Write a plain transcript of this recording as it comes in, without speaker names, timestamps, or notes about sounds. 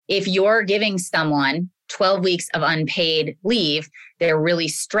If you're giving someone 12 weeks of unpaid leave, they're really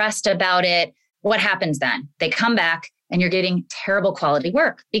stressed about it. What happens then? They come back and you're getting terrible quality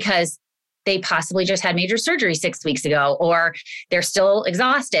work because they possibly just had major surgery 6 weeks ago, or they're still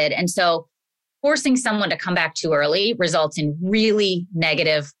exhausted. And so forcing someone to come back too early results in really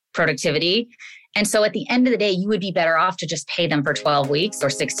negative productivity. And so at the end of the day, you would be better off to just pay them for 12 weeks or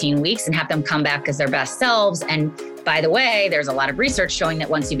 16 weeks and have them come back as their best selves. And by the way, there's a lot of research showing that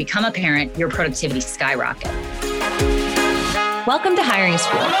once you become a parent, your productivity skyrockets. Welcome to Hiring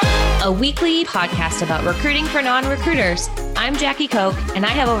School, a weekly podcast about recruiting for non-recruiters. I'm Jackie Koch, and I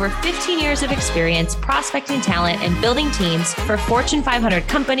have over 15 years of experience prospecting talent and building teams for Fortune 500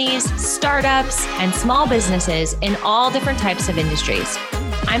 companies, startups, and small businesses in all different types of industries.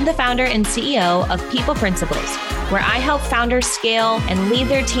 I'm the founder and CEO of People Principles, where I help founders scale and lead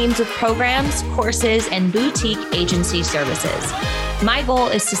their teams with programs, courses, and boutique agency services. My goal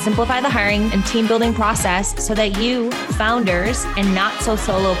is to simplify the hiring and team building process so that you, founders and not so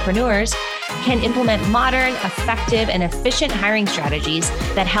solopreneurs, can implement modern, effective, and efficient hiring strategies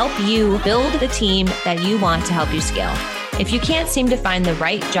that help you build the team that you want to help you scale. If you can't seem to find the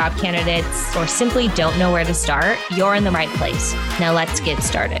right job candidates or simply don't know where to start, you're in the right place. Now let's get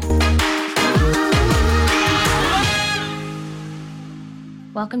started.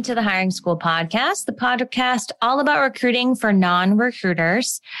 Welcome to the Hiring School podcast, the podcast all about recruiting for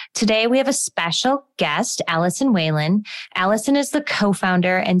non-recruiters. Today, we have a special guest, Allison Whalen. Allison is the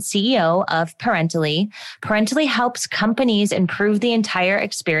co-founder and CEO of Parentaly. Parentaly helps companies improve the entire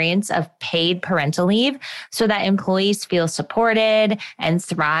experience of paid parental leave so that employees feel supported and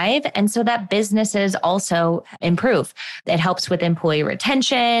thrive, and so that businesses also improve. It helps with employee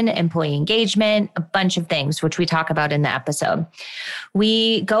retention, employee engagement, a bunch of things, which we talk about in the episode. We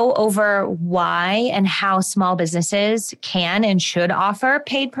go over why and how small businesses can and should offer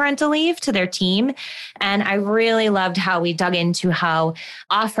paid parental leave to their team. And I really loved how we dug into how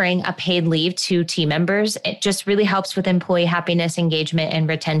offering a paid leave to team members, it just really helps with employee happiness, engagement, and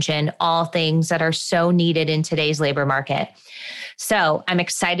retention, all things that are so needed in today's labor market. So I'm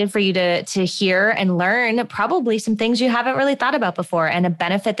excited for you to hear and learn probably some things you haven't really thought about before, and a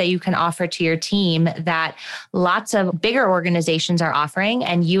benefit that you can offer to your team that lots of bigger organizations are offering.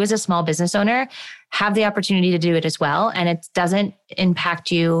 And you as a small business owner have the opportunity to do it as well. And it doesn't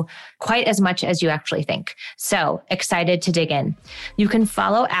impact you quite as much as you actually think. So excited to dig in. You can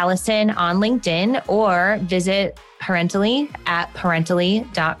follow Allison on LinkedIn or visit Parentaly at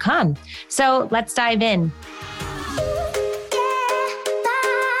parentaly.com. So let's dive in.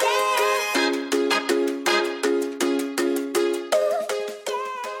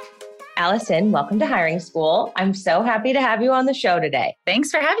 Allison, welcome to Hiring School. I'm so happy to have you on the show today. Thanks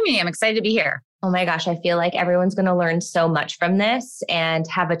for having me. I'm excited to be here. Oh my gosh, I feel like everyone's going to learn so much from this and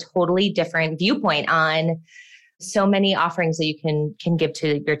have a totally different viewpoint on so many offerings that you can give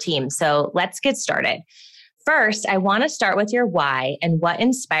to your team. So let's get started. First, I want to start with your why and what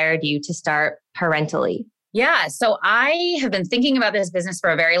inspired you to start Parentaly. Yeah. So I have been thinking about this business for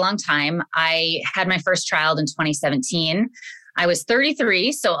a very long time. I had my first child in 2017. I was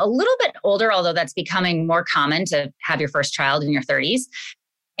 33, so a little bit older, although that's becoming more common to have your first child in your 30s.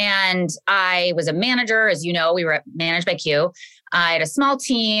 And I was a manager. As you know, we were managed by Q. I had a small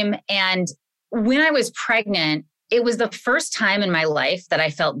team. And when I was pregnant, it was the first time in my life that I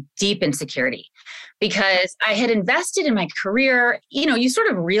felt deep insecurity because I had invested in my career. You know, you sort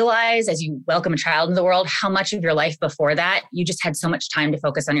of realize as you welcome a child into the world, how much of your life before that, you just had so much time to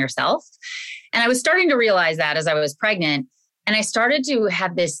focus on yourself. And I was starting to realize that as I was pregnant. And I started to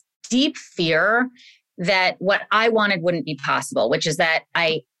have this deep fear that what I wanted wouldn't be possible, which is that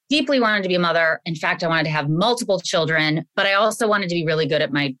I deeply wanted to be a mother. In fact, I wanted to have multiple children, but I also wanted to be really good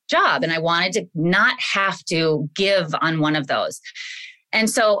at my job. And I wanted to not have to give on one of those. And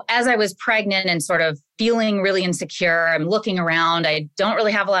so as I was pregnant and sort of feeling really insecure, I'm looking around. I don't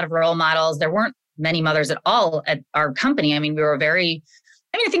really have a lot of role models. There weren't many mothers at all at our company. I think we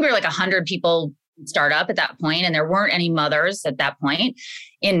were like 100 people startup at that point, and there weren't any mothers at that point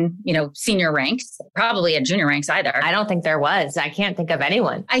in, senior ranks, probably at junior ranks either. I don't think there was. I can't think of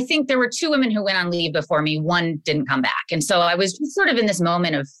anyone. I think there were 2 women who went on leave before me. One didn't come back. And so I was just sort of in this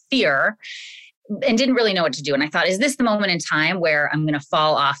moment of fear and didn't really know what to do. And I thought, is this the moment in time where I'm going to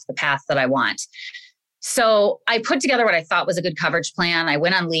fall off the path that I want? So I put together what I thought was a good coverage plan. I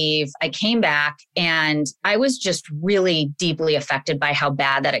went on leave. I came back and I was just really deeply affected by how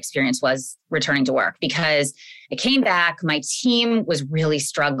bad that experience was returning to work, because I came back, my team was really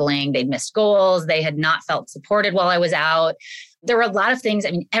struggling. They'd missed goals. They had not felt supported while I was out. There were a lot of things.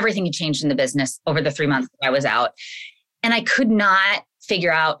 Everything had changed in the business over the 3 months that I was out. And I could not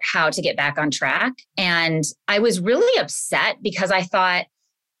figure out how to get back on track. And I was really upset because I thought,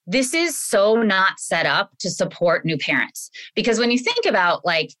 this is so not set up to support new parents. Because when you think about,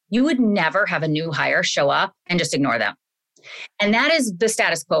 like, you would never have a new hire show up and just ignore them. And that is the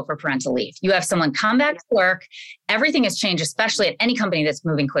status quo for parental leave. You have someone come back to work, everything has changed, especially at any company that's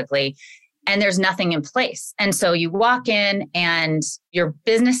moving quickly, and there's nothing in place. And so you walk in and your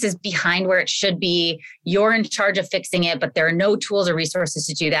business is behind where it should be. You're in charge of fixing it, but there are no tools or resources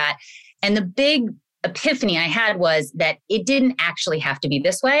to do that. And the big epiphany I had was that it didn't actually have to be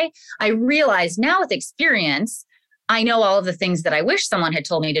this way. I realized now with experience, I know all of the things that I wish someone had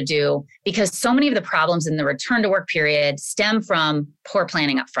told me to do, because so many of the problems in the return to work period stem from poor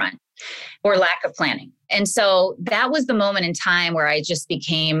planning up front or lack of planning. And so that was the moment in time where I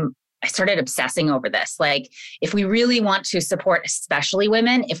started obsessing over this. Like, if we really want to support, especially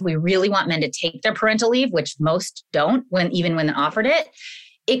women, if we really want men to take their parental leave, which most don't, even when they're offered it,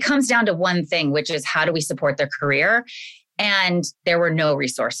 it comes down to one thing, which is how do we support their career? And there were no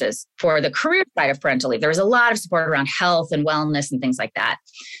resources for the career side of parental leave. There was a lot of support around health and wellness and things like that.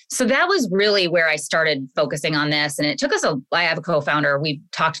 So that was really where I started focusing on this. And it took us I have a co-founder. We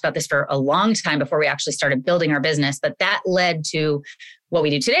talked about this for a long time before we actually started building our business. But that led to what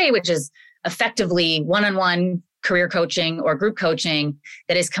we do today, which is effectively one-on-one career coaching or group coaching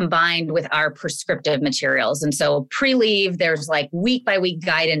that is combined with our prescriptive materials. And so pre-leave, there's like week by week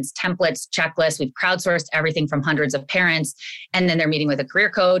guidance, templates, checklists. We've crowdsourced everything from hundreds of parents. And then they're meeting with a career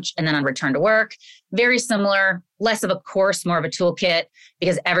coach. And then on return to work, very similar, less of a course, more of a toolkit,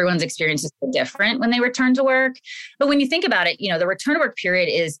 because everyone's experience is so different when they return to work. But when you think about it, the return to work period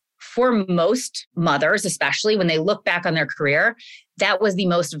is, for most mothers, especially when they look back on their career, that was the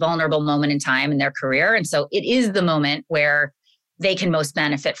most vulnerable moment in time in their career. And so it is the moment where they can most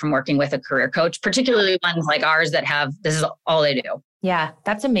benefit from working with a career coach, particularly ones like ours that this is all they do. Yeah,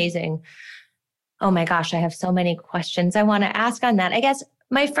 that's amazing. Oh my gosh, I have so many questions I want to ask on that. I guess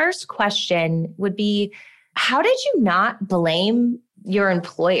my first question would be, how did you not blame your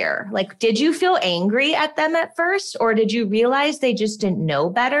employer? Like, did you feel angry at them at first, or did you realize they just didn't know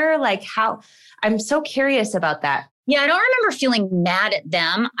better? Like, I'm so curious about that. Yeah, I don't remember feeling mad at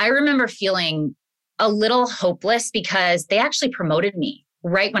them. I remember feeling a little hopeless because they actually promoted me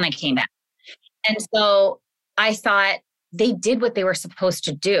right when I came back. And so I thought they did what they were supposed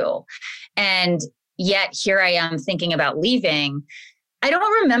to do. And yet here I am thinking about leaving. I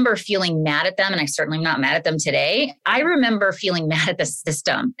don't remember feeling mad at them, and I certainly am not mad at them today. I remember feeling mad at the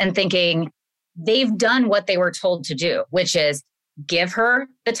system and thinking they've done what they were told to do, which is give her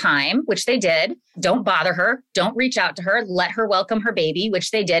the time, which they did. Don't bother her. Don't reach out to her. Let her welcome her baby, which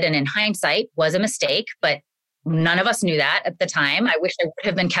they did. And in hindsight was a mistake, but none of us knew that at the time. I wish I would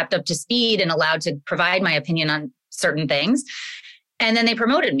have been kept up to speed and allowed to provide my opinion on certain things. And then they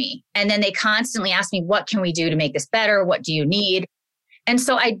promoted me. And then they constantly asked me, what can we do to make this better? What do you need? And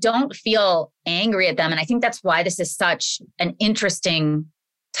so I don't feel angry at them. And I think that's why this is such an interesting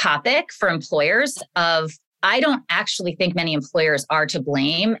topic for employers. I don't actually think many employers are to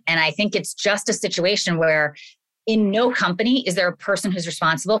blame. And I think it's just a situation where in no company is there a person who's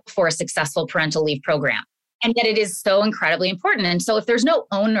responsible for a successful parental leave program. And yet it is so incredibly important. And so if there's no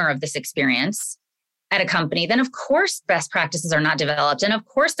owner of this experience at a company, then of course best practices are not developed. And of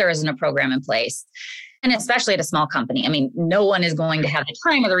course there isn't a program in place. And especially at a small company. I mean, no one is going to have the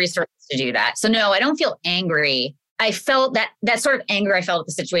time or the resources to do that. So no, I don't feel angry. I felt that sort of anger I felt at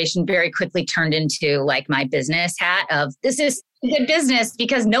the situation very quickly turned into like my business hat of this is good business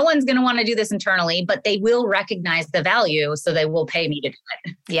because no one's going to want to do this internally, but they will recognize the value. So they will pay me to do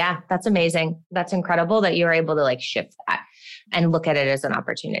it. Yeah, that's amazing. That's incredible that you're able to like shift that and look at it as an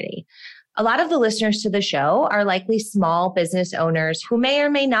opportunity. A lot of the listeners to the show are likely small business owners who may or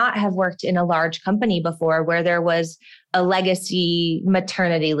may not have worked in a large company before where there was a legacy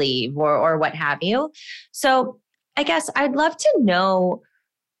maternity leave or what have you. So I guess I'd love to know,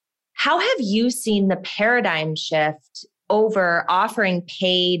 how have you seen the paradigm shift over offering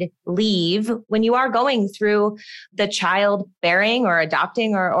paid leave when you are going through the childbearing or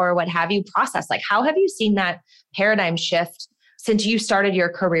adopting or what have you process? Like, how have you seen that paradigm shift since you started your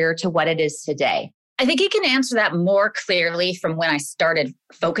career to what it is today? I think you can answer that more clearly from when I started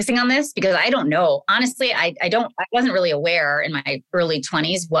focusing on this, because I don't know. Honestly, I wasn't really aware in my early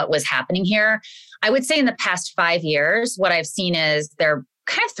 20s what was happening here. I would say in the past 5 years, what I've seen is there are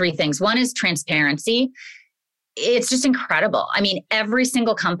kind of three things. One is transparency. It's just incredible. I mean, every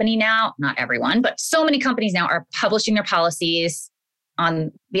single company now, not everyone, but so many companies now are publishing their policies.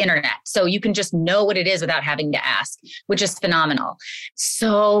 on the internet. So you can just know what it is without having to ask, which is phenomenal.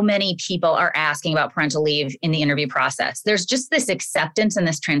 So many people are asking about parental leave in the interview process. There's just this acceptance and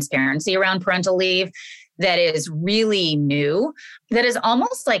this transparency around parental leave that is really new, that is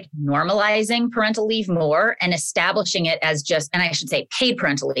almost like normalizing parental leave more and establishing it as just, and I should say paid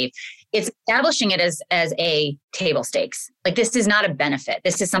parental leave. It's establishing it as a table stakes. Like, this is not a benefit.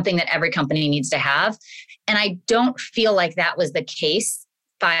 This is something that every company needs to have. And I don't feel like that was the case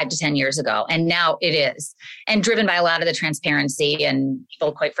 5 to 10 years ago. And now it is. And driven by a lot of the transparency and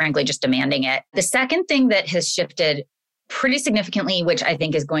people, quite frankly, just demanding it. The second thing that has shifted pretty significantly, which I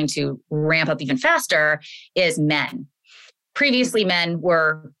think is going to ramp up even faster, is men. Previously, men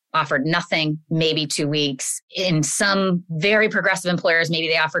were offered nothing, maybe 2 weeks. In some very progressive employers, maybe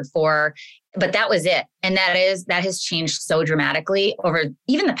they offered 4, but that was it. And that has changed so dramatically over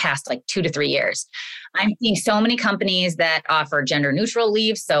even the past like 2 to 3 years. I'm seeing so many companies that offer gender neutral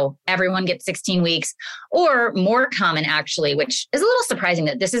leave. So everyone gets 16 weeks, or more common actually, which is a little surprising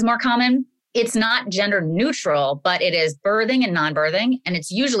that this is more common. It's not gender neutral, but it is birthing and non-birthing. And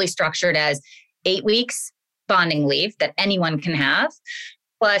it's usually structured as 8 weeks bonding leave that anyone can have,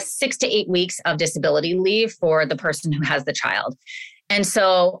 plus 6 to 8 weeks of disability leave for the person who has the child. And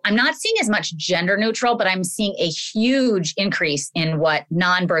so I'm not seeing as much gender neutral, but I'm seeing a huge increase in what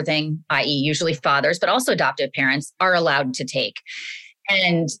non-birthing, i.e. usually fathers, but also adoptive parents, are allowed to take.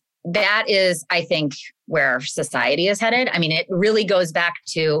 And that is, I think, where society is headed. I mean, it really goes back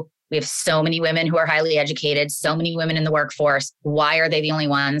to, we have so many women who are highly educated, so many women in the workforce. Why are they the only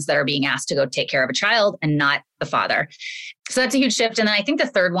ones that are being asked to go take care of a child and not the father? So that's a huge shift. And then I think the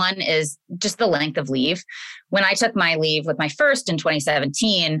third one is just the length of leave. When I took my leave with my first in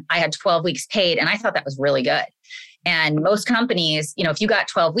 2017, I had 12 weeks paid, and I thought that was really good. And most companies, if you got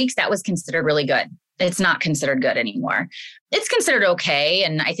 12 weeks, that was considered really good. It's not considered good anymore. It's considered okay.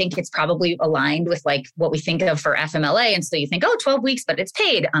 And I think it's probably aligned with like what we think of for FMLA. And so you think, 12 weeks, but it's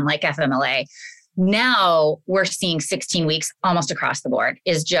paid, unlike FMLA. Now we're seeing 16 weeks almost across the board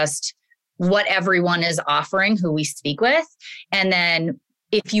is just what everyone is offering who we speak with. And then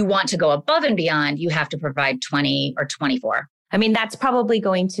if you want to go above and beyond, you have to provide 20 or 24. I mean, that's probably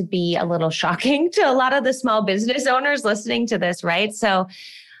going to be a little shocking to a lot of the small business owners listening to this, right? So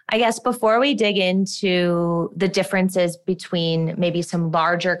I guess before we dig into the differences between maybe some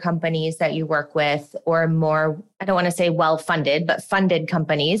larger companies that you work with or more, I don't want to say well-funded, but funded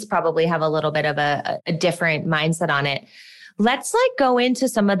companies probably have a little bit of a different mindset on it. Let's go into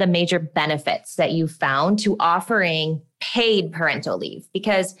some of the major benefits that you found to offering paid parental leave,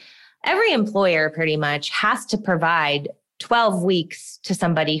 because every employer pretty much has to provide 12 weeks to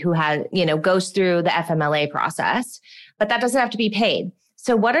somebody who has, goes through the FMLA process, but that doesn't have to be paid.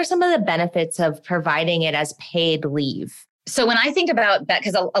 So what are some of the benefits of providing it as paid leave? So when I think about that,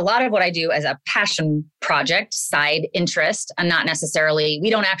 because a lot of what I do as a passion project, side interest, and not necessarily, we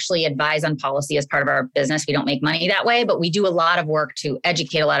don't actually advise on policy as part of our business. We don't make money that way, but we do a lot of work to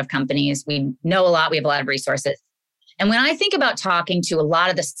educate a lot of companies. We know a lot. We have a lot of resources. And when I think about talking to a lot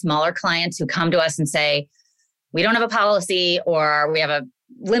of the smaller clients who come to us and say, we don't have a policy, or we have a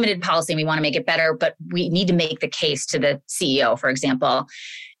limited policy and we want to make it better, but we need to make the case to the CEO, for example.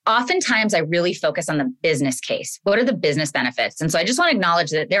 Oftentimes, I really focus on the business case. What are the business benefits? And so I just want to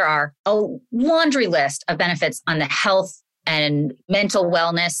acknowledge that there are a laundry list of benefits on the health and mental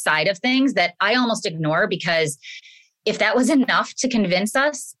wellness side of things that I almost ignore, because if that was enough to convince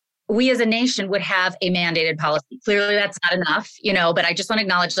us, we as a nation would have a mandated policy. Clearly, that's not enough, but I just want to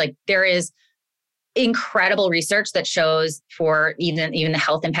acknowledge there is incredible research that shows for even the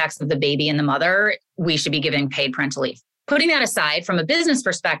health impacts of the baby and the mother, we should be giving paid parental leave. Putting that aside, from a business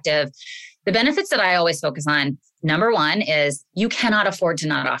perspective, the benefits that I always focus on, number one is you cannot afford to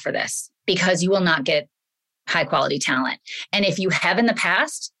not offer this, because you will not get high quality talent. And if you have in the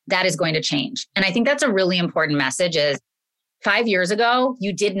past, that is going to change. And I think that's a really important message is 5 years ago,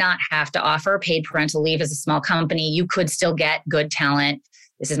 you did not have to offer paid parental leave as a small company. You could still get good talent.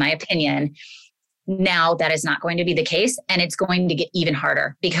 This is my opinion. Now that is not going to be the case, and it's going to get even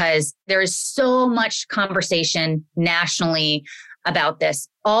harder because there is so much conversation nationally about this.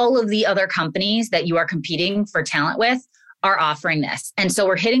 All of the other companies that you are competing for talent with are offering this. And so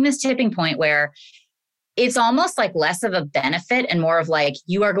we're hitting this tipping point where it's almost like less of a benefit and more of like,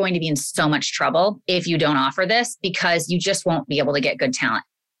 you are going to be in so much trouble if you don't offer this, because you just won't be able to get good talent,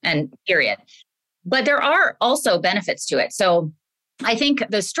 and period. But there are also benefits to it. So I think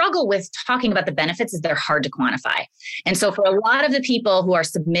the struggle with talking about the benefits is they're hard to quantify. And so for a lot of the people who are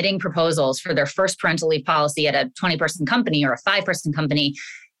submitting proposals for their first parental leave policy at a 20-person company or a 5-person company,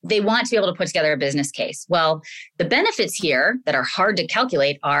 they want to be able to put together a business case. Well, the benefits here that are hard to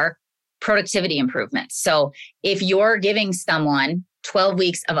calculate are productivity improvements. So if you're giving someone 12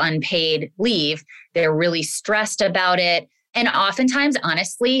 weeks of unpaid leave, they're really stressed about it. And oftentimes,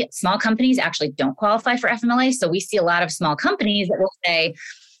 honestly, small companies actually don't qualify for FMLA. So we see a lot of small companies that will say,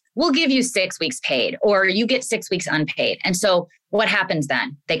 we'll give you 6 weeks paid, or you get 6 weeks unpaid. And so what happens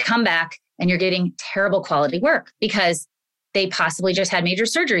then? They come back and you're getting terrible quality work because they possibly just had major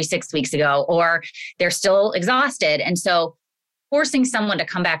surgery 6 weeks ago, or they're still exhausted. And so forcing someone to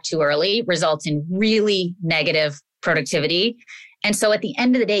come back too early results in really negative productivity. And so at the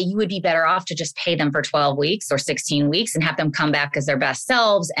end of the day, you would be better off to just pay them for 12 weeks or 16 weeks and have them come back as their best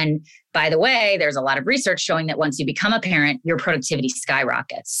selves. And by the way, there's a lot of research showing that once you become a parent, your productivity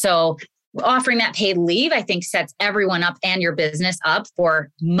skyrockets. So offering that paid leave, I think, sets everyone up and your business up for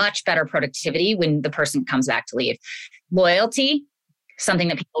much better productivity when the person comes back to leave. Loyalty, something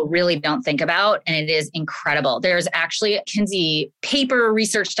that people really don't think about, and it is incredible. There's actually a Kinsey paper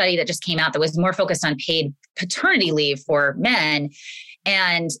research study that just came out that was more focused on paid paternity leave for men.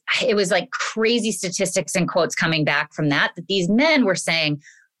 And it was like crazy statistics and quotes coming back from that these men were saying,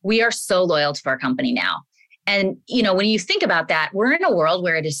 we are so loyal to our company now. And, when you think about that, we're in a world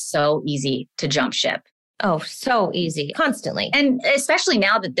where it is so easy to jump ship. Oh, so easy, constantly. And especially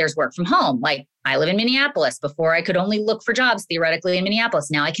now that there's work from home. Like I live in Minneapolis. Before I could only look for jobs theoretically in Minneapolis.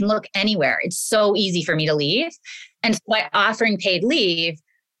 Now I can look anywhere. It's so easy for me to leave. And so by offering paid leave,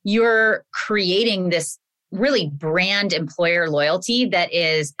 you're creating this really brand employer loyalty that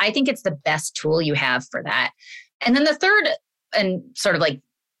is, I think it's the best tool you have for that. And then the third, and sort of like,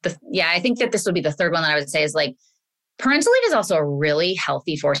 I think that this would be the third one that I would say is like, parental leave is also a really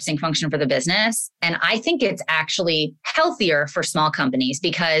healthy forcing function for the business. And I think it's actually healthier for small companies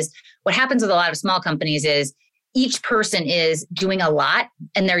because what happens with a lot of small companies is each person is doing a lot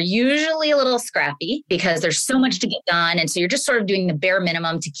and they're usually a little scrappy because there's so much to get done. And so you're just sort of doing the bare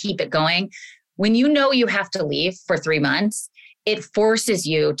minimum to keep it going. When you know you have to leave for 3 months, it forces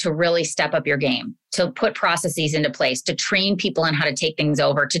you to really step up your game, to put processes into place, to train people on how to take things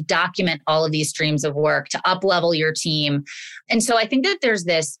over, to document all of these streams of work, to up-level your team. And so I think that there's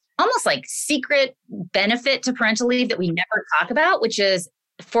this almost like secret benefit to parental leave that we never talk about, which is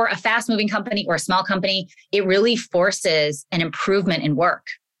for a fast-moving company or a small company, it really forces an improvement in work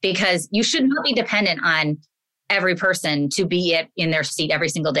because you should not be dependent on every person to be in their seat every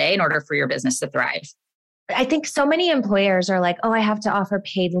single day in order for your business to thrive. I think so many employers are like, oh, I have to offer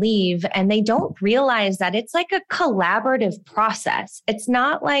paid leave. And they don't realize that it's like a collaborative process. It's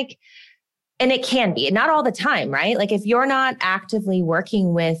not like, and it can be, not all the time, right? Like if you're not actively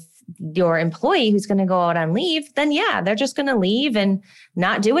working with your employee who's going to go out on leave, then yeah, they're just going to leave and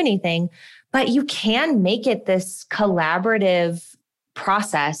not do anything. But you can make it this collaborative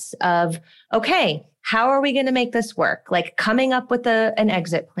process of, okay, how are we going to make this work? Like coming up with an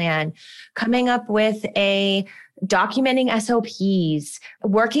exit plan, coming up with documenting SOPs,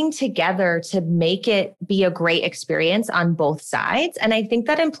 working together to make it be a great experience on both sides. And I think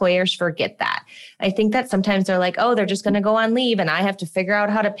that employers forget that. I think that sometimes they're like, oh, they're just going to go on leave and I have to figure out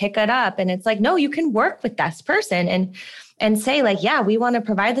how to pick it up. And it's like, no, you can work with this person and say like, yeah, we want to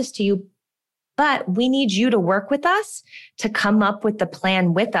provide this to you, but we need you to work with us to come up with the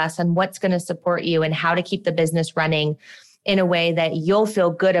plan with us and what's going to support you and how to keep the business running in a way that you'll feel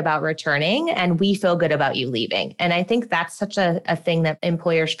good about returning and we feel good about you leaving. And I think that's such a thing that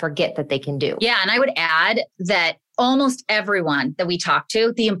employers forget that they can do. Yeah. And I would add that almost everyone that we talk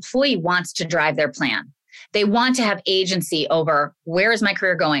to, the employee wants to drive their plan. They want to have agency over where is my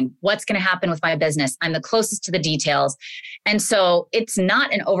career going? What's going to happen with my business? I'm the closest to the details. And so it's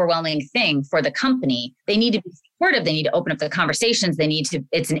not an overwhelming thing for the company. They need to be supportive. They need to open up the conversations.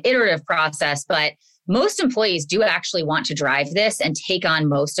 It's an iterative process, but most employees do actually want to drive this and take on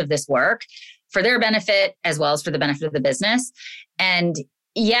most of this work for their benefit as well as for the benefit of the business. And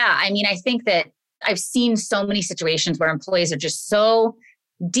yeah, I mean, I think that I've seen so many situations where employees are just so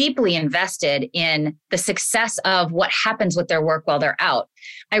deeply invested in the success of what happens with their work while they're out.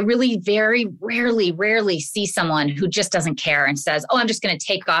 I really very rarely see someone who just doesn't care and says, oh, I'm just going to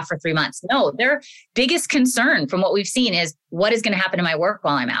take off for 3 months. No, their biggest concern from what we've seen is what is going to happen to my work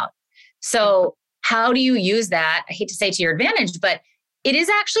while I'm out. So how do you use that? I hate to say to your advantage, but it is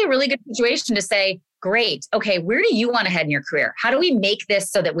actually a really good situation to say, great. Okay, where do you want to head in your career? How do we make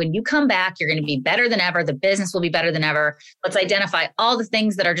this so that when you come back, you're going to be better than ever? The business will be better than ever. Let's identify all the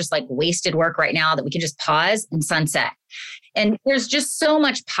things that are just like wasted work right now that we can just pause and sunset. And there's just so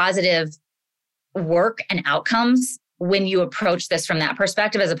much positive work and outcomes when you approach this from that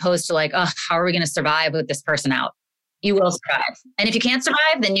perspective, as opposed to like, oh, how are we going to survive with this person out? you will survive. And if you can't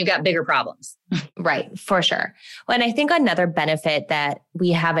survive, then you've got bigger problems. Right, for sure. Well, and I think another benefit that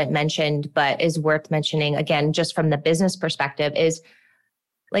we haven't mentioned, but is worth mentioning, again, just from the business perspective, is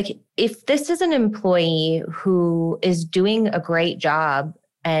like, if this is an employee who is doing a great job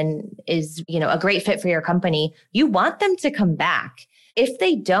and is, a great fit for your company, you want them to come back. If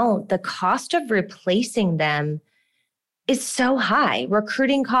they don't, the cost of replacing them is so high.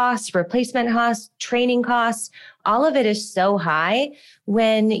 Recruiting costs, replacement costs, training costs, all of it is so high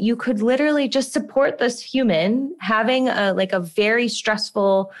when you could literally just support this human having a very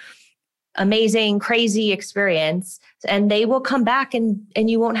stressful, amazing, crazy experience, and they will come back and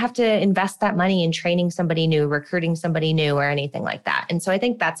you won't have to invest that money in training somebody new, recruiting somebody new, or anything like that. And so I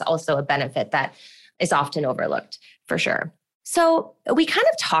think that's also a benefit that is often overlooked for sure. So we kind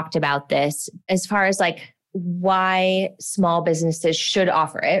of talked about this as far as like why small businesses should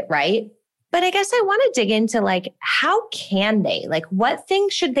offer it, right? But I guess I want to dig into like, how can they? Like, what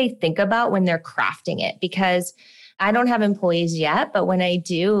things should they think about when they're crafting it? Because I don't have employees yet, but when I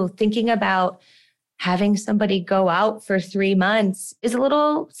do, thinking about having somebody go out for 3 months is a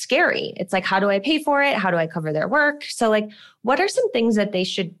little scary. It's like, how do I pay for it? How do I cover their work? So like, what are some things that they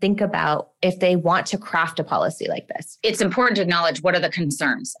should think about if they want to craft a policy like this? It's important to acknowledge what are the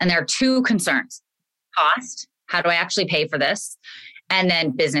concerns. And there are 2 concerns: cost, how do I actually pay for this? And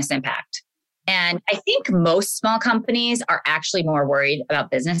then business impact. And I think most small companies are actually more worried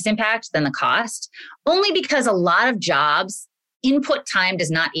about business impact than the cost, only because a lot of jobs, input time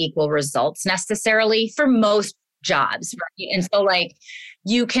does not equal results necessarily for most jobs. Right? And so like,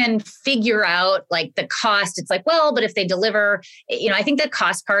 you can figure out like the cost. It's like, well, but if they deliver, I think the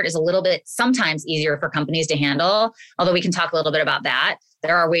cost part is a little bit sometimes easier for companies to handle, although we can talk a little bit about that.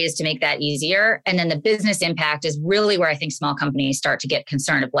 There are ways to make that easier. And then the business impact is really where I think small companies start to get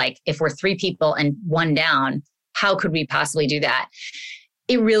concerned of like, if we're 3 people and 1 down, how could we possibly do that?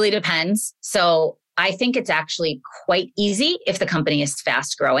 It really depends. So I think it's actually quite easy if the company is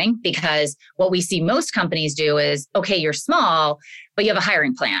fast growing, because what we see most companies do is, okay, you're small, but you have a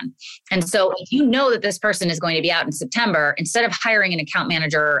hiring plan. And so if you know that this person is going to be out in September, instead of hiring an account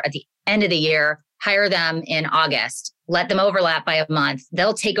manager at the end of the year, hire them in August, let them overlap by a month.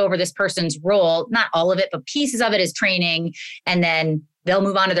 They'll take over this person's role, not all of it, but pieces of it is training. And then they'll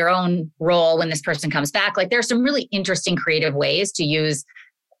move on to their own role when this person comes back. Like, there's some really interesting creative ways to use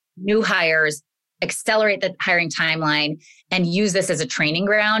new hires, accelerate the hiring timeline, and use this as a training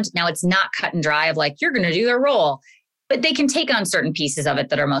ground. Now, it's not cut and dry of like, you're going to do their role, but they can take on certain pieces of it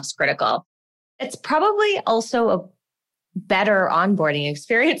that are most critical. It's probably also a better onboarding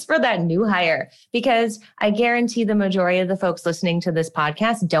experience for that new hire, because I guarantee the majority of the folks listening to this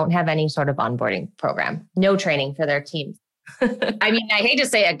podcast don't have any sort of onboarding program, no training for their teams. I mean, I hate to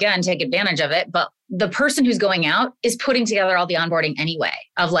say, again, take advantage of it, but the person who's going out is putting together all the onboarding anyway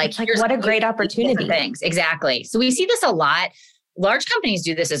of like what a great opportunity. Things. Exactly. So we see this a lot. Large companies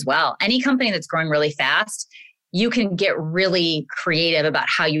do this as well. Any company that's growing really fast, you can get really creative about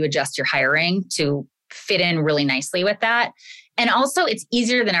how you adjust your hiring to fit in really nicely with that. And also, it's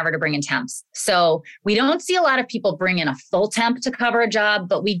easier than ever to bring in temps. So we don't see a lot of people bring in a full temp to cover a job,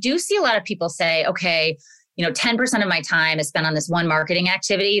 but we do see a lot of people say, okay, 10% of my time is spent on this one marketing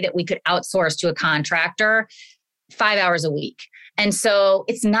activity that we could outsource to a contractor 5 hours a week. And so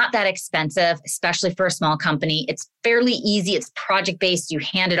it's not that expensive, especially for a small company. It's fairly easy. It's project-based. You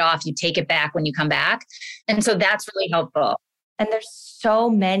hand it off, you take it back when you come back. And so that's really helpful. And there's so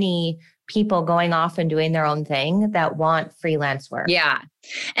many people going off and doing their own thing that want freelance work. Yeah.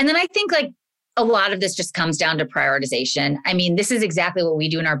 And then I think like a lot of this just comes down to prioritization. I mean, this is exactly what we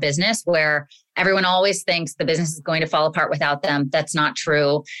do in our business, where everyone always thinks the business is going to fall apart without them. That's not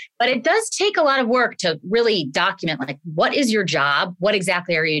true. But it does take a lot of work to really document, like, what is your job? What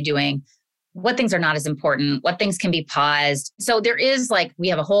exactly are you doing? What things are not as important? What things can be paused? So there is we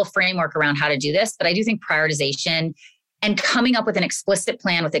have a whole framework around how to do this, but I do think prioritization and coming up with an explicit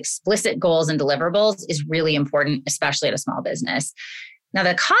plan with explicit goals and deliverables is really important, especially at a small business. Now,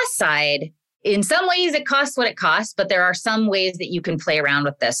 the cost side, in some ways it costs what it costs, but there are some ways that you can play around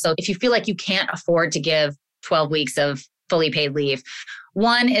with this. So if you feel like you can't afford to give 12 weeks of fully paid leave,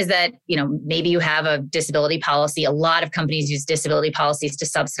 one is that, maybe you have a disability policy. A lot of companies use disability policies to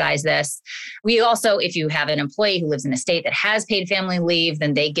subsidize this. We also, if you have an employee who lives in a state that has paid family leave,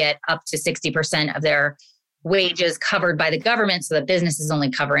 then they get up to 60% of their wages covered by the government. So the business is only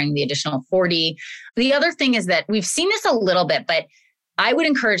covering the additional 40. The other thing is that we've seen this a little bit, but I would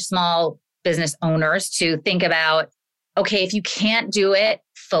encourage small business owners to think about, okay, if you can't do it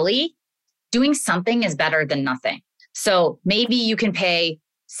fully, doing something is better than nothing. So maybe you can pay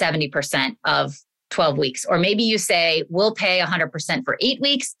 70% of 12 weeks. Or maybe you say, we'll pay 100% for 8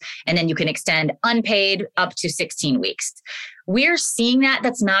 weeks, and then you can extend unpaid up to 16 weeks. We're seeing that.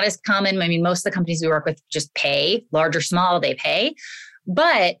 That's not as common. I mean, most of the companies we work with just pay, large or small, they pay.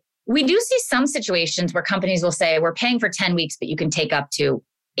 But we do see some situations where companies will say, we're paying for 10 weeks, but you can take up to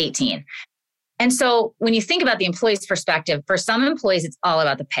 18. And so when you think about the employee's perspective, for some employees, it's all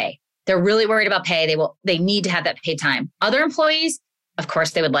about the pay. They're really worried about pay. They need to have that paid time. Other employees, of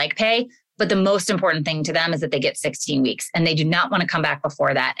course, they would like pay, but the most important thing to them is that they get 16 weeks and they do not want to come back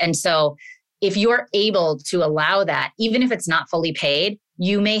before that. And so if you're able to allow that, even if it's not fully paid,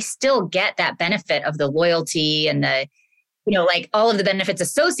 you may still get that benefit of the loyalty and the, like all of the benefits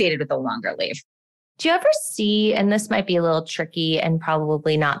associated with the longer leave. Do you ever see, and this might be a little tricky and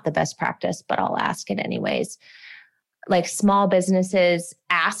probably not the best practice, but I'll ask it anyways, like small businesses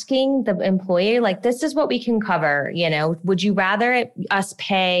asking the employee, like, this is what we can cover, would you rather us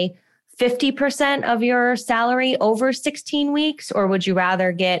pay 50% of your salary over 16 weeks, or would you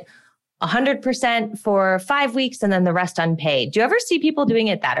rather get 100% for 5 weeks and then the rest unpaid? Do you ever see people doing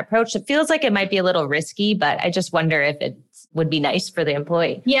it that approach? It feels like it might be a little risky, but I just wonder if it would be nice for the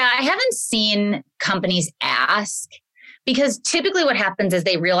employee. Yeah, I haven't seen companies ask, because typically what happens is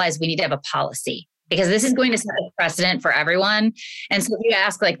they realize we need to have a policy, because this is going to set a precedent for everyone. And so if you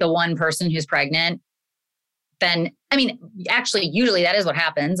ask like the one person who's pregnant, then, actually, usually that is what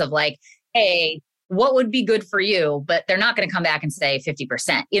happens of like, hey, what would be good for you? But they're not going to come back and say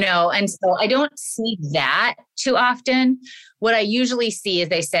 50%, And so I don't see that too often. What I usually see is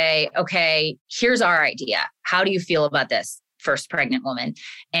they say, okay, here's our idea. How do you feel about this first pregnant woman?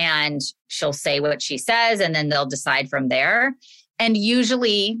 And she'll say what she says, and then they'll decide from there. And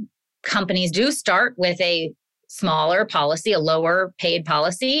usually companies do start with a smaller policy, a lower paid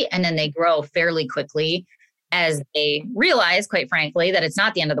policy, and then they grow fairly quickly as they realize, quite frankly, that it's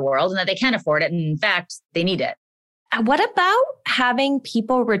not the end of the world and that they can afford it. And in fact, they need it. What about having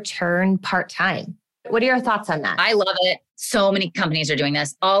people return part-time? What are your thoughts on that? I love it. So many companies are doing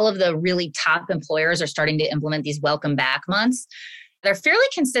this. All of the really top employers are starting to implement these welcome back months. They're fairly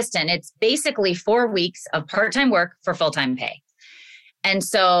consistent. It's basically 4 weeks of part-time work for full-time pay. And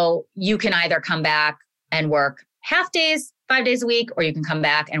so you can either come back and work half days, 5 days a week, or you can come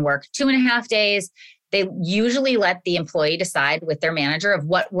back and work 2.5 days. They usually let the employee decide with their manager of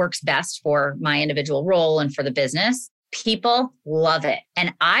what works best for my individual role and for the business. People love it.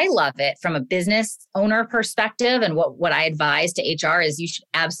 And I love it from a business owner perspective. And what I advise to HR is you should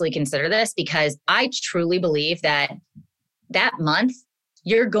absolutely consider this, because I truly believe that month,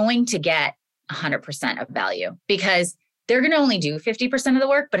 you're going to get 100% of value, because they're going to only do 50% of the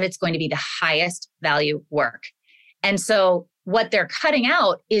work, but it's going to be the highest value work. And so what they're cutting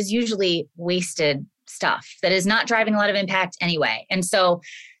out is usually wasted stuff that is not driving a lot of impact anyway. And so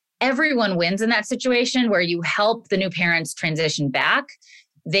everyone wins in that situation where you help the new parents transition back.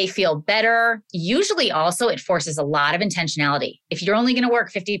 They feel better. Usually also it forces a lot of intentionality. If you're only going to work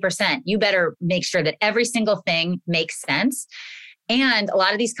 50%, you better make sure that every single thing makes sense. And a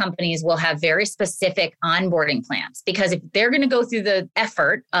lot of these companies will have very specific onboarding plans, because if they're going to go through the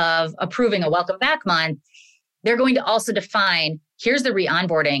effort of approving a welcome back month, they're going to also define, here's the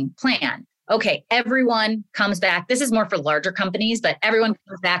re-onboarding plan. Okay, everyone comes back. This is more for larger companies, but everyone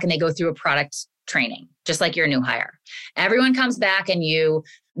comes back and they go through a product training, just like your new hire. Everyone comes back and you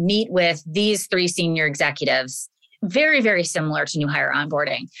meet with these 3 senior executives, very, very similar to new hire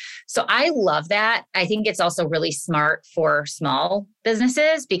onboarding. So I love that. I think it's also really smart for small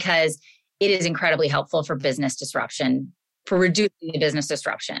businesses, because it is incredibly helpful for business disruption, for reducing the business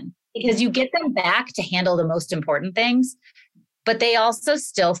disruption, because you get them back to handle the most important things, but they also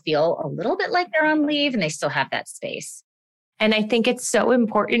still feel a little bit like they're on leave and they still have that space. And I think it's so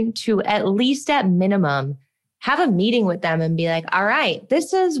important to, at least at minimum, have a meeting with them and be like, all right,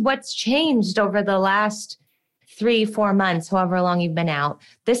 this is what's changed over the last 3-4 months, however long you've been out.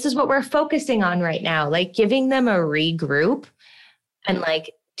 This is what we're focusing on right now. Like giving them a regroup and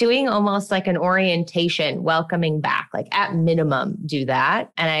like doing almost like an orientation, welcoming back, like at minimum do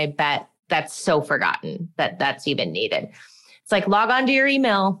that. And I bet that's so forgotten that that's even needed. It's like, log on to your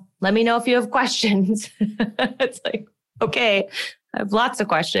email. Let me know if you have questions. It's like, okay, I have lots of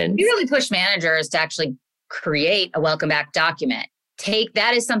questions. We really push managers to actually create a welcome back document.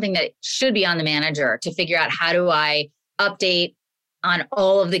 That is something that should be on the manager to figure out, how do I update on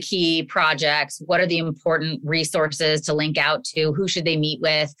all of the key projects? What are the important resources to link out to? Who should they meet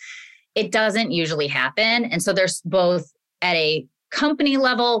with? It doesn't usually happen. And so there's both at a company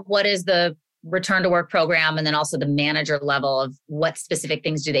level, what is the return to work program? And then also the manager level of what specific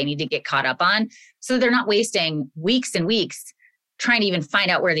things do they need to get caught up on, so they're not wasting weeks and weeks trying to even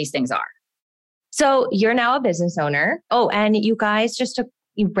find out where these things are. So you're now a business owner. Oh, and you guys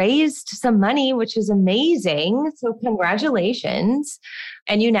you raised some money, which is amazing. So congratulations.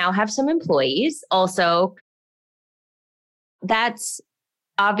 And you now have some employees. Also, that's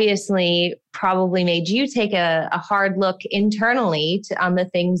obviously probably made you take a hard look internally on the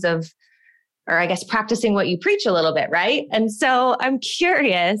things of, or I guess practicing what you preach a little bit, right? And so I'm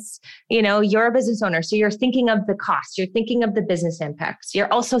curious, you're a business owner, so you're thinking of the cost, you're thinking of the business impacts,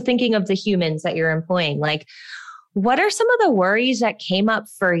 you're also thinking of the humans that you're employing. Like, what are some of the worries that came up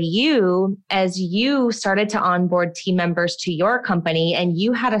for you as you started to onboard team members to your company and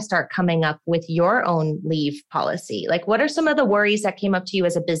you had to start coming up with your own leave policy? Like, what are some of the worries that came up to you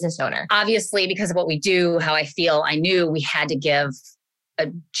as a business owner? Obviously, because of what we do, how I feel, I knew we had to give a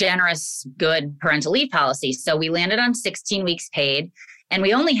generous, good parental leave policy. So we landed on 16 weeks paid, and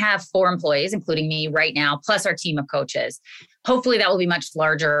we only have 4 employees, including me right now, plus our team of coaches. Hopefully that will be much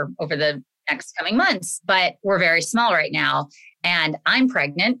larger over the next coming months, but we're very small right now. And I'm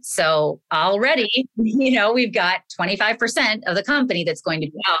pregnant. So already, we've got 25% of the company that's going to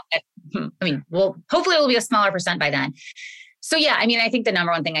be out. Hopefully it will be a smaller percent by then. So yeah, I think the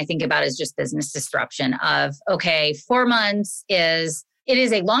number one thing I think about is just business disruption of, okay, 4 months it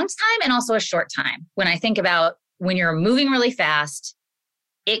is a long time and also a short time. When I think about when you're moving really fast,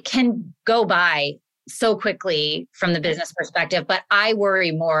 it can go by so quickly from the business perspective, but I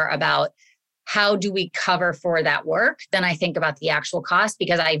worry more about how do we cover for that work than I think about the actual cost,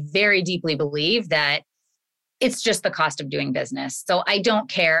 because I very deeply believe that it's just the cost of doing business. So I don't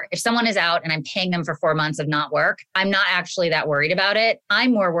care if someone is out and I'm paying them for 4 months of not work. I'm not actually that worried about it.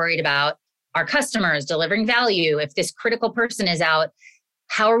 I'm more worried about our customers delivering value. If this critical person is out,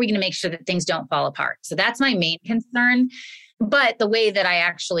 how are we going to make sure that things don't fall apart? So that's my main concern. But the way that I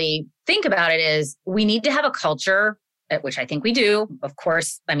actually think about it is we need to have a culture, which I think we do, of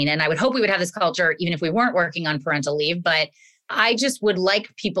course. And I would hope we would have this culture even if we weren't working on parental leave. But I just would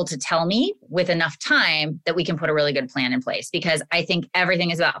like people to tell me with enough time that we can put a really good plan in place, because I think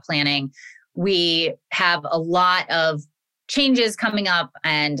everything is about planning. We have a lot of changes coming up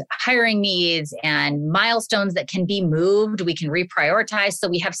and hiring needs and milestones that can be moved. We can reprioritize. So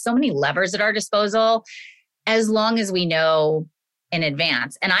we have so many levers at our disposal as long as we know in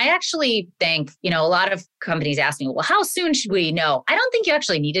advance. And I actually think, a lot of companies ask me, well, how soon should we know? I don't think you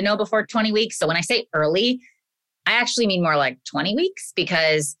actually need to know before 20 weeks. So when I say early, I actually mean more like 20 weeks,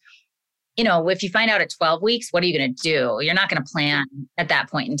 because, if you find out at 12 weeks, what are you going to do? You're not going to plan at that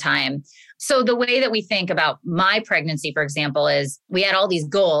point in time. So the way that we think about my pregnancy, for example, is we had all these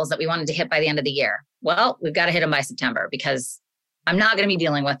goals that we wanted to hit by the end of the year. Well, we've got to hit them by September, because I'm not going to be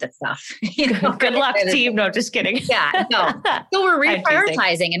dealing with this stuff. Good luck, team. No, just kidding. Yeah, no. So we're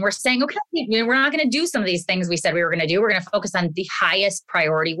reprioritizing and we're saying, okay, we're not going to do some of these things we said we were going to do. We're going to focus on the highest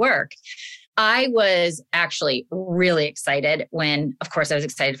priority work. I was actually really excited when, of course, I was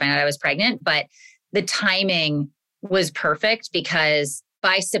excited to find out I was pregnant, but the timing was perfect, because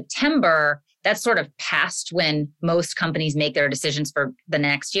by September, that's sort of past when most companies make their decisions for the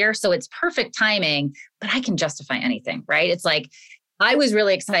next year. So it's perfect timing, but I can justify anything, right? It's like, I was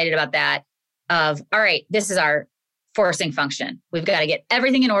really excited about that of, all right, this is our forcing function. We've got to get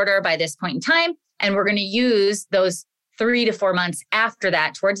everything in order by this point in time. And we're going to use those 3 to 4 months after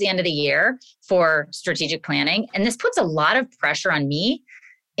that, towards the end of the year, for strategic planning. And this puts a lot of pressure on me,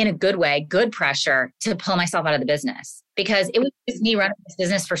 in a good way, good pressure, to pull myself out of the business, because it was just me running this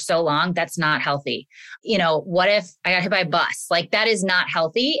business for so long. That's not healthy. What if I got hit by a bus? Like, that is not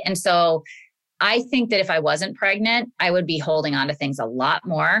healthy. And so I think that if I wasn't pregnant, I would be holding on to things a lot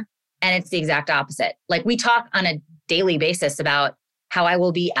more. And it's the exact opposite. Like, we talk on a daily basis about how I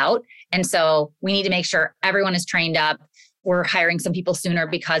will be out. And so we need to make sure everyone is trained up. We're hiring some people sooner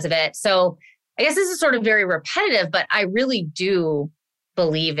because of it. So I guess this is sort of very repetitive, but I really do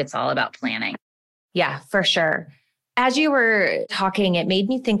believe it's all about planning. Yeah, for sure. As you were talking, it made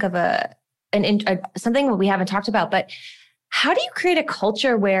me think of something that we haven't talked about, but how do you create a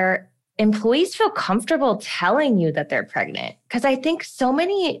culture where employees feel comfortable telling you that they're pregnant? Because I think so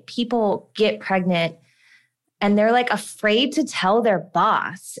many people get pregnant and they're like afraid to tell their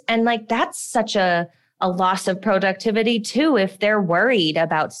boss. And like, that's such a loss of productivity too, if they're worried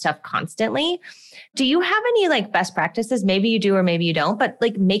about stuff constantly. Do you have any like best practices? Maybe you do, or maybe you don't, but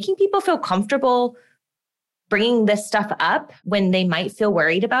like making people feel comfortable bringing this stuff up when they might feel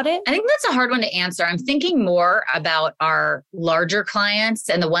worried about it? I think that's a hard one to answer. I'm thinking more about our larger clients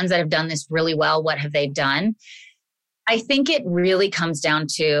and the ones that have done this really well. What have they done? I think it really comes down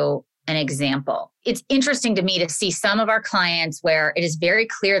to an example. It's interesting to me to see some of our clients where it is very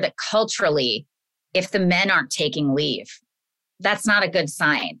clear that culturally, if the men aren't taking leave, that's not a good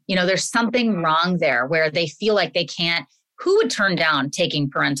sign. There's something wrong there where they feel like they can't. Who would turn down taking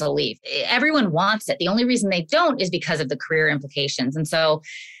parental leave? Everyone wants it. The only reason they don't is because of the career implications. And so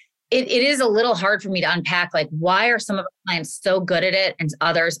it is a little hard for me to unpack, like, why are some of our clients so good at it and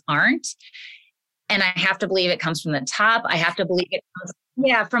others aren't? And I have to believe it comes from the top. I have to believe it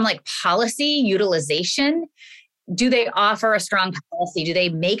comes, from like policy utilization. Do they offer a strong policy? Do they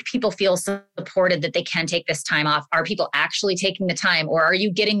make people feel supported that they can take this time off? Are people actually taking the time? Or are you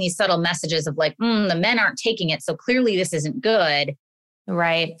getting these subtle messages of like, the men aren't taking it, so clearly this isn't good?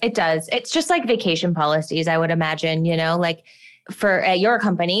 Right. It does. It's just like vacation policies, I would imagine, like at your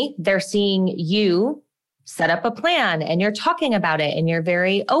company, they're seeing you set up a plan and you're talking about it and you're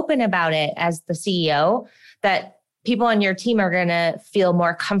very open about it as the CEO, that people on your team are going to feel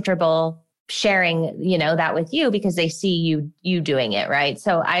more comfortable sharing, that with you because they see you doing it. Right.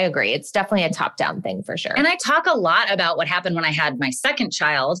 So I agree. It's definitely a top-down thing for sure. And I talk a lot about what happened when I had my second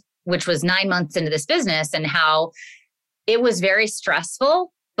child, which was 9 months into this business, and how it was very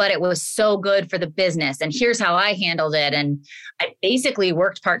stressful, but it was so good for the business. And here's how I handled it. And I basically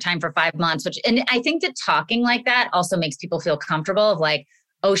worked part-time for 5 months, and I think that talking like that also makes people feel comfortable of like,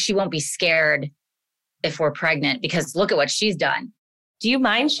 oh, she won't be scared if we're pregnant because look at what she's done. Do you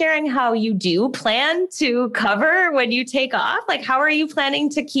mind sharing how you do plan to cover when you take off? Like, how are you planning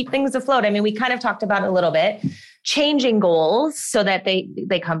to keep things afloat? I mean, we kind of talked about it a little bit, changing goals so that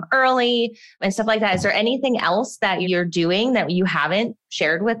they come early and stuff like that. Is there anything else that you're doing that you haven't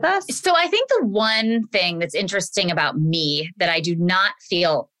shared with us? So I think the one thing that's interesting about me that I do not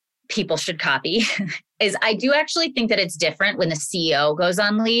feel people should copy is I do actually think that it's different when the CEO goes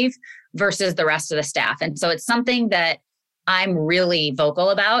on leave versus the rest of the staff. And so it's something that I'm really vocal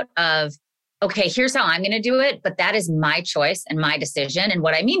about of, okay, here's how I'm going to do it, but that is my choice and my decision. And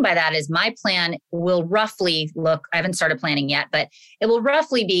what I mean by that is my plan will roughly look, I haven't started planning yet, but it will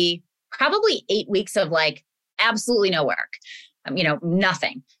roughly be probably 8 weeks of like absolutely no work,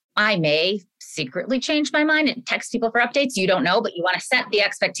 nothing. I may secretly change my mind and text people for updates. You don't know, but you want to set the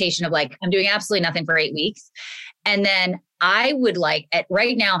expectation of like, I'm doing absolutely nothing for 8 weeks. And then I would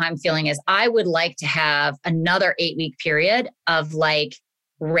right now, how I'm feeling is I would like to have another 8-week period of like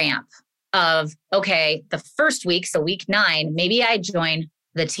ramp of, okay, the first week, so week 9, maybe I join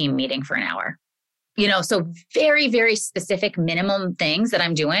the team meeting for an hour, so very, very specific minimum things that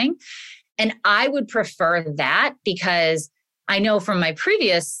I'm doing. And I would prefer that because I know from my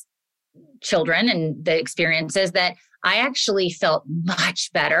previous children and the experiences that I actually felt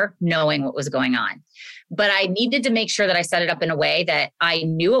much better knowing what was going on. But I needed to make sure that I set it up in a way that I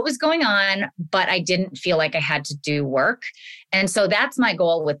knew what was going on, but I didn't feel like I had to do work. And so that's my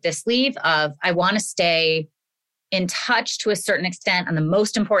goal with this leave of I want to stay in touch to a certain extent on the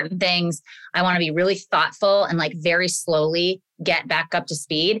most important things. I want to be really thoughtful and like very slowly get back up to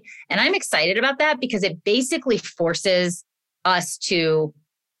speed. And I'm excited about that because it basically forces us to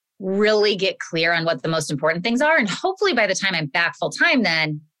really get clear on what the most important things are. And hopefully by the time I'm back full time,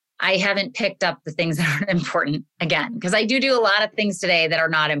 then I haven't picked up the things that aren't important again, because I do a lot of things today that are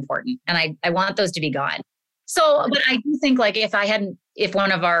not important. And I want those to be gone. So, but I do think like if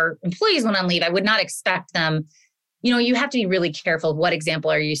one of our employees went on leave, I would not expect them, you have to be really careful. What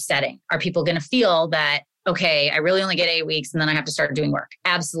example are you setting? Are people going to feel that, okay, I really only get 8 weeks and then I have to start doing work?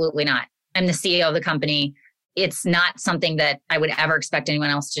 Absolutely not. I'm the CEO of the company. It's not something that I would ever expect anyone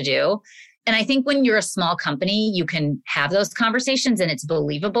else to do. And I think when you're a small company, you can have those conversations and it's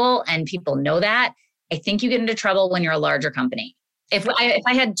believable and people know that. I think you get into trouble when you're a larger company. If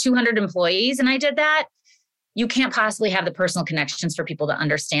I had 200 employees and I did that, you can't possibly have the personal connections for people to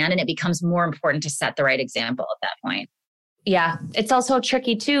understand. And it becomes more important to set the right example at that point. Yeah. It's also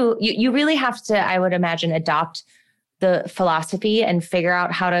tricky too. You really have to, I would imagine, adopt the philosophy and figure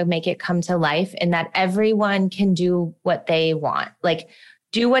out how to make it come to life and that everyone can do what they want. Like,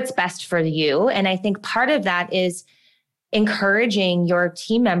 do what's best for you. And I think part of that is encouraging your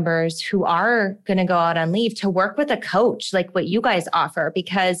team members who are going to go out on leave to work with a coach, like what you guys offer,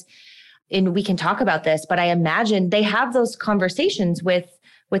 because, and we can talk about this, but I imagine they have those conversations with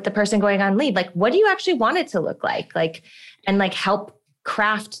the person going on leave. Like, what do you actually want it to look like? And help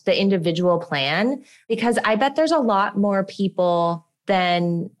craft the individual plan, because I bet there's a lot more people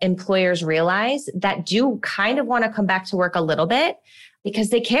than employers realize that do kind of want to come back to work a little bit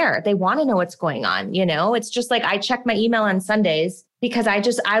because they care. They want to know what's going on. It's just like I check my email on Sundays because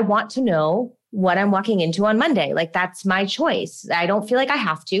I want to know what I'm walking into on Monday. Like that's my choice. I don't feel like I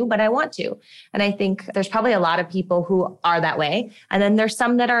have to, but I want to. And I think there's probably a lot of people who are that way. And then there's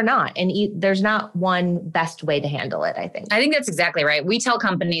some that are not. And there's not one best way to handle it, I think. I think that's exactly right. We tell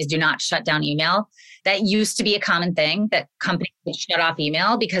companies do not shut down email. That used to be a common thing that companies would shut off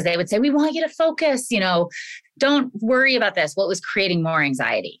email because they would say, we want you to focus, don't worry about this. Well, it was creating more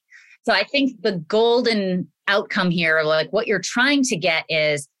anxiety. So I think the golden outcome here, like what you're trying to get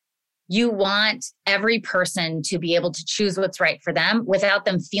is you want every person to be able to choose what's right for them without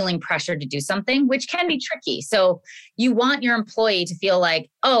them feeling pressured to do something, which can be tricky. So you want your employee to feel like,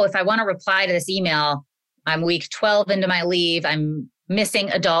 oh, if I want to reply to this email, I'm week 12 into my leave, I'm missing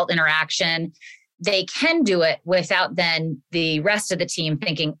adult interaction. They can do it without then the rest of the team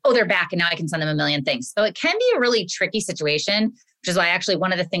thinking, oh, they're back and now I can send them a million things. So it can be a really tricky situation, which is why actually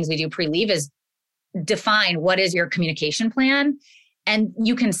one of the things we do pre-leave is define what is your communication plan. And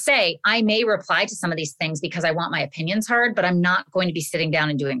you can say, I may reply to some of these things because I want my opinions heard, but I'm not going to be sitting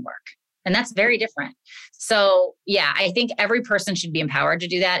down and doing work. And that's very different. So yeah, I think every person should be empowered to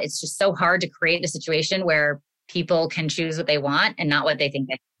do that. It's just so hard to create a situation where people can choose what they want and not what they think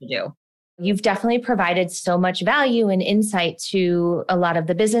they have to do. You've definitely provided so much value and insight to a lot of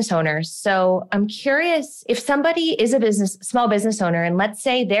the business owners. So I'm curious if somebody is a small business owner, and let's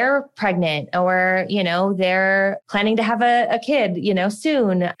say they're pregnant or, they're planning to have a kid,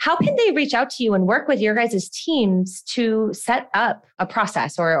 soon, how can they reach out to you and work with your guys' teams to set up a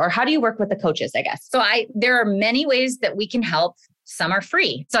process or how do you work with the coaches, I guess? So there are many ways that we can help. Some are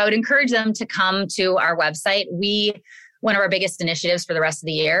free. So I would encourage them to come to our website. One of our biggest initiatives for the rest of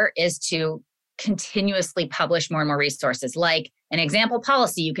the year is to continuously publish more and more resources, like an example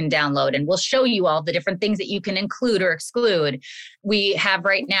policy you can download, and we'll show you all the different things that you can include or exclude. We have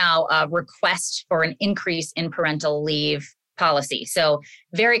right now a request for an increase in parental leave policy. So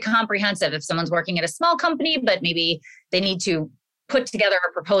very comprehensive. If someone's working at a small company, but maybe they need to put together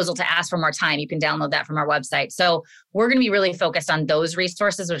a proposal to ask for more time, you can download that from our website. So we're going to be really focused on those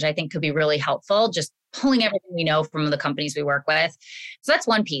resources, which I think could be really helpful, just pulling everything we know from the companies we work with. So that's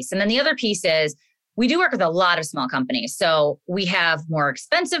one piece. And then the other piece is we do work with a lot of small companies. So we have more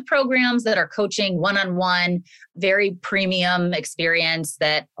expensive programs that are coaching one-on-one, very premium experience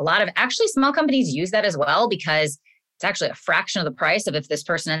that a lot of actually small companies use that as well, because it's actually a fraction of the price of if this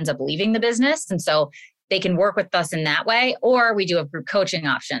person ends up leaving the business. And so they can work with us in that way. Or we do have group coaching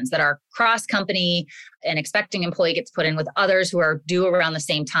options that are cross-company, and expecting employee gets put in with others who are due around the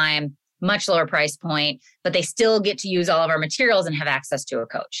same time, much lower price point, but they still get to use all of our materials and have access to a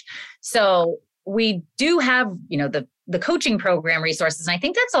coach. So we do have, the coaching program resources. And I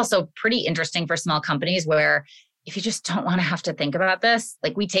think that's also pretty interesting for small companies where if you just don't want to have to think about this,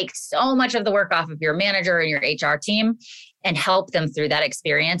 like we take so much of the work off of your manager and your HR team and help them through that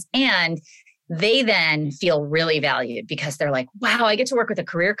experience. And they then feel really valued because they're like, wow, I get to work with a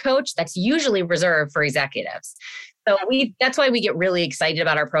career coach. That's usually reserved for executives. So that's why we get really excited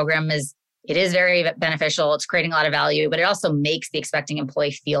about our program. It is very beneficial. It's creating a lot of value, but it also makes the expecting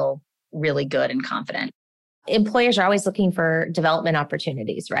employee feel really good and confident. Employers are always looking for development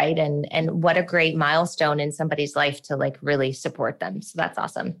opportunities, right? And what a great milestone in somebody's life to really support them. So that's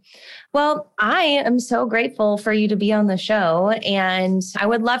awesome. Well, I am so grateful for you to be on the show. And I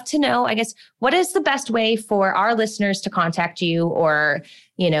would love to know, I guess, what is the best way for our listeners to contact you or,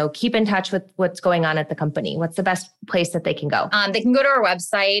 keep in touch with what's going on at the company? What's the best place that they can go? They can go to our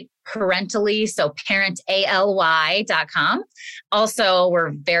website, Parentaly, so Parentaly.com. Also,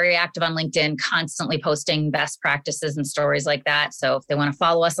 we're very active on LinkedIn, constantly posting best practices and stories like that. So if they want to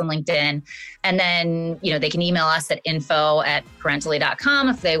follow us on LinkedIn, and then, they can email us at info@Parentaly.com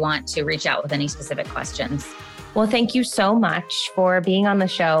if they want to reach out with any specific questions. Well, thank you so much for being on the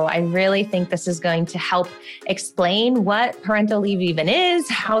show. I really think this is going to help explain what parental leave even is,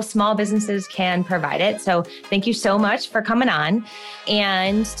 how small businesses can provide it. So thank you so much for coming on.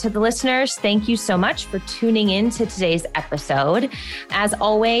 And to the listeners, thank you so much for tuning in to today's episode. As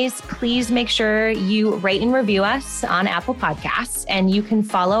always, please make sure you rate and review us on Apple Podcasts, and you can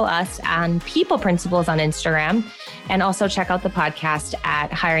follow us on People Principles on Instagram, and also check out the podcast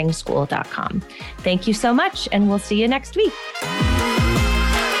at hiringschool.com. Thank you so much, and we'll see you next week.